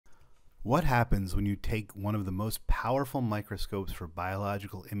What happens when you take one of the most powerful microscopes for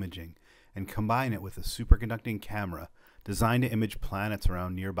biological imaging and combine it with a superconducting camera designed to image planets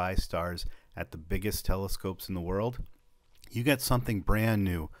around nearby stars at the biggest telescopes in the world? You get something brand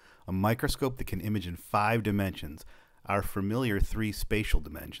new, a microscope that can image in 5 dimensions, our familiar 3 spatial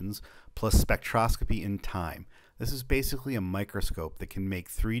dimensions, plus spectroscopy in time. This is basically a microscope that can make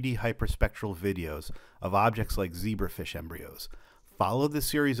 3D hyperspectral videos of objects like zebrafish embryos. Follow this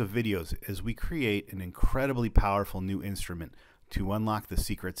series of videos as we create an incredibly powerful new instrument to unlock the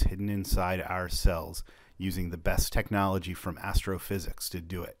secrets hidden inside our cells, using the best technology from astrophysics to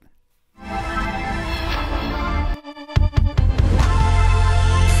do it.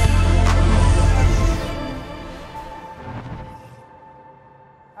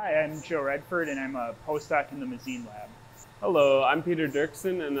 Hi, I'm Joe Redford, and I'm a postdoc in the Mazine lab. Hello, I'm Pieter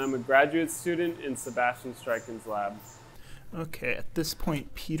Derksen, and I'm a graduate student in Sebastian Stryken's lab. Okay, at this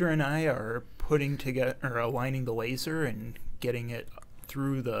point, Peter and I are putting together, or aligning the laser and getting it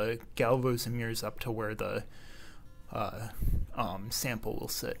through the galvosimirs up to where the sample will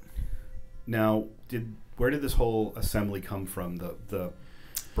sit. Now, where did this whole assembly come from? The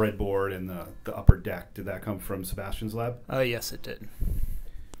breadboard and the upper deck, did that come from Sebastian's lab? Yes, it did.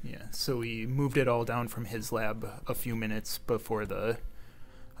 Yeah, so we moved it all down from his lab a few minutes before the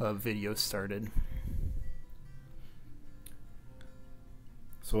video started.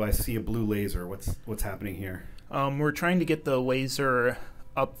 So I see a blue laser. What's happening here? We're trying to get the laser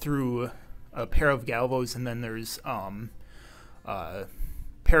up through a pair of galvos, and then there's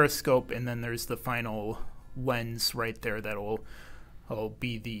periscope, and then there's the final lens right there that'll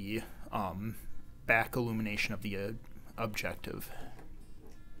be the back illumination of the objective.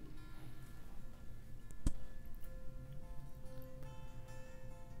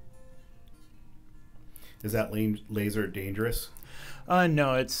 Is that laser dangerous?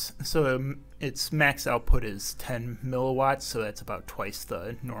 No, its max output is 10 milliwatts, so that's about twice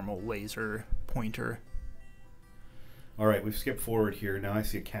the normal laser pointer. All right, we've skipped forward here. Now I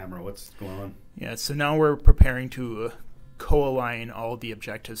see a camera. What's going on? Yeah, so now we're preparing to co-align all the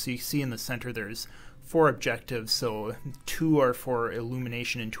objectives. So you see in the center there's 4 objectives, so 2 are for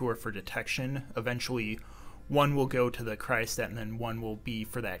illumination and 2 are for detection. Eventually, 1 will go to the cryostat, and then 1 will be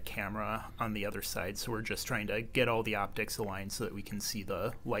for that camera on the other side. So we're just trying to get all the optics aligned so that we can see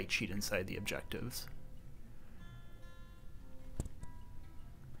the light sheet inside the objectives.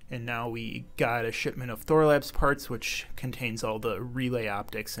 And now we got a shipment of Thorlabs parts, which contains all the relay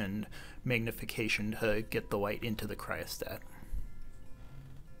optics and magnification to get the light into the cryostat.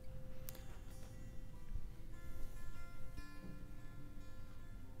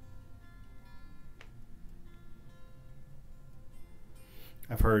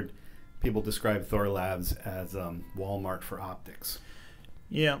 I've heard people describe Thorlabs as Walmart for optics.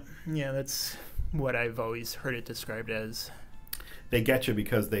 Yeah, that's what I've always heard it described as. They get you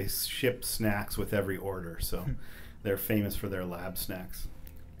because they ship snacks with every order, so they're famous for their lab snacks.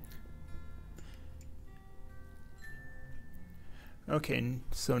 Okay,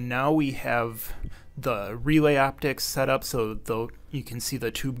 so now we have the relay optics set up so you can see the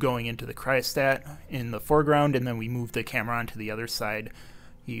tube going into the cryostat in the foreground, and then we move the camera onto the other side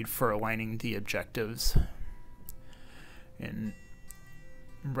for aligning the objectives. And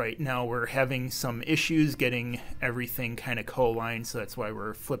right now we're having some issues getting everything kind of co-aligned, so that's why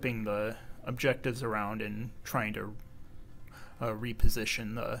we're flipping the objectives around and trying to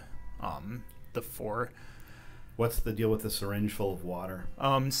reposition the 4. What's the deal with the syringe full of water?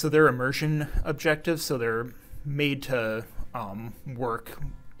 So they're immersion objectives, so they're made to work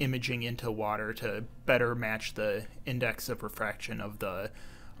imaging into water to better match the index of refraction of the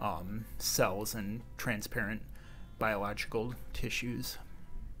cells and transparent biological tissues.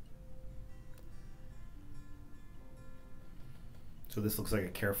 So this looks like a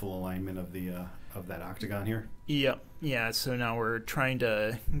careful alignment of the of that octagon here. Yep. Yeah. So now we're trying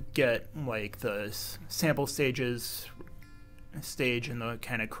to get like the sample stage in the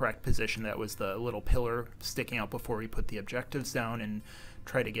kind of correct position. That was the little pillar sticking out before we put the objectives down, and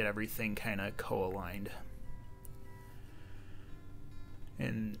try to get everything kind of co-aligned.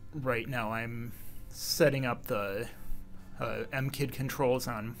 And right now I'm setting up the MKID controls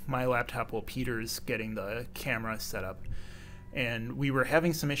on my laptop while Peter's getting the camera set up. And we were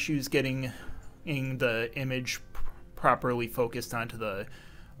having some issues getting the image properly focused onto the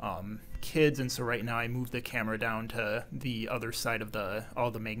kids, and so right now I moved the camera down to the other side of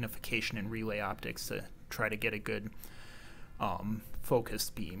all the magnification and relay optics to try to get a good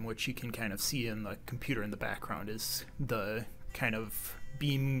focused beam, which you can kind of see in the computer in the background is the kind of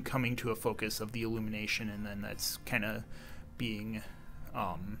beam coming to a focus of the illumination, and then that's kind of being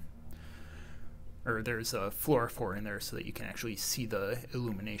or there's a fluorophore in there so that you can actually see the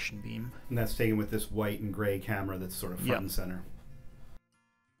illumination beam. And that's taken with this white and gray camera that's sort of front and center.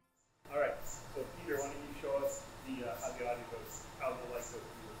 All right. So Peter, why don't you show us how the audio goes, how the light goes through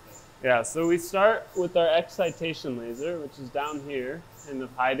this thing? Yeah, so we start with our excitation laser, which is down here and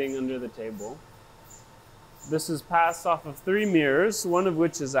hiding under the table. This is passed off of 3 mirrors, one of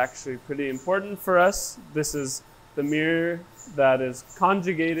which is actually pretty important for us. This is the mirror that is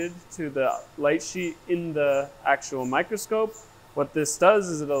conjugated to the light sheet in the actual microscope. What this does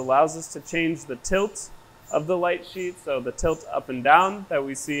is it allows us to change the tilt of the light sheet, so the tilt up and down that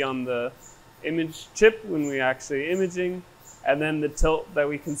we see on the image chip when we're actually imaging, and then the tilt that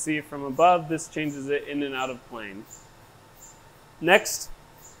we can see from above, this changes it in and out of plane. Next,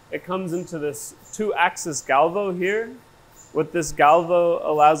 it comes into this 2-axis galvo here. What this galvo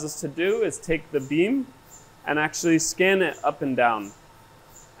allows us to do is take the beam and actually scan it up and down.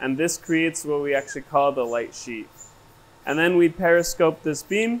 And this creates what we actually call the light sheet. And then we periscope this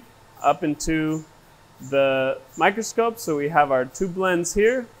beam up into the microscope. So we have our 2 blends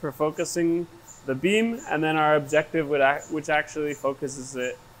here for focusing the beam, and then our objective which actually focuses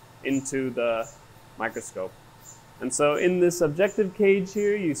it into the microscope. And so in this objective cage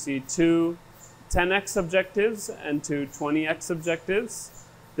here, you see 2 10x objectives and 2 20x objectives.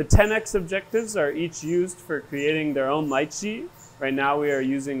 The 10x objectives are each used for creating their own light sheet. Right now we are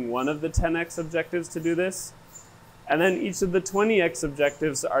using one of the 10x objectives to do this. And then each of the 20x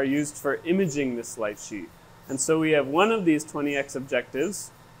objectives are used for imaging this light sheet. And so we have one of these 20x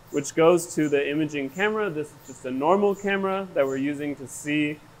objectives, which goes to the imaging camera. This is just a normal camera that we're using to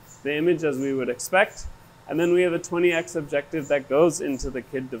see the image as we would expect. And then we have a 20x objective that goes into the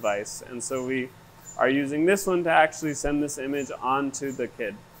kid device. And so we are using this one to actually send this image onto the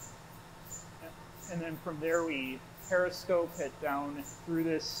kid. And then from there we periscope it down through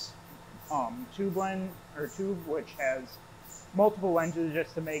this tube, which has multiple lenses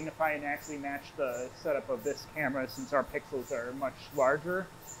just to magnify and actually match the setup of this camera since our pixels are much larger.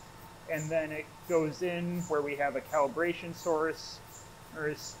 And then it goes in where we have a calibration source,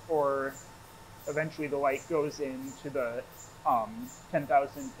 or eventually the light goes into the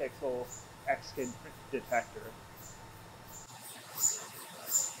 10,000 pixel X-Kid detector.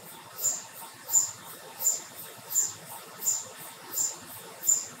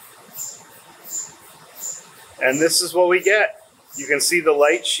 And this is what we get. You can see the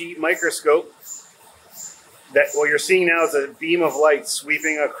light sheet microscope. That what you're seeing now is a beam of light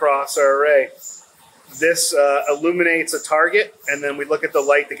sweeping across our array. This illuminates a target, and then we look at the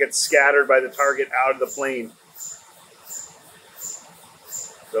light that gets scattered by the target out of the plane.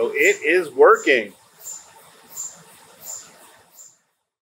 So it is working.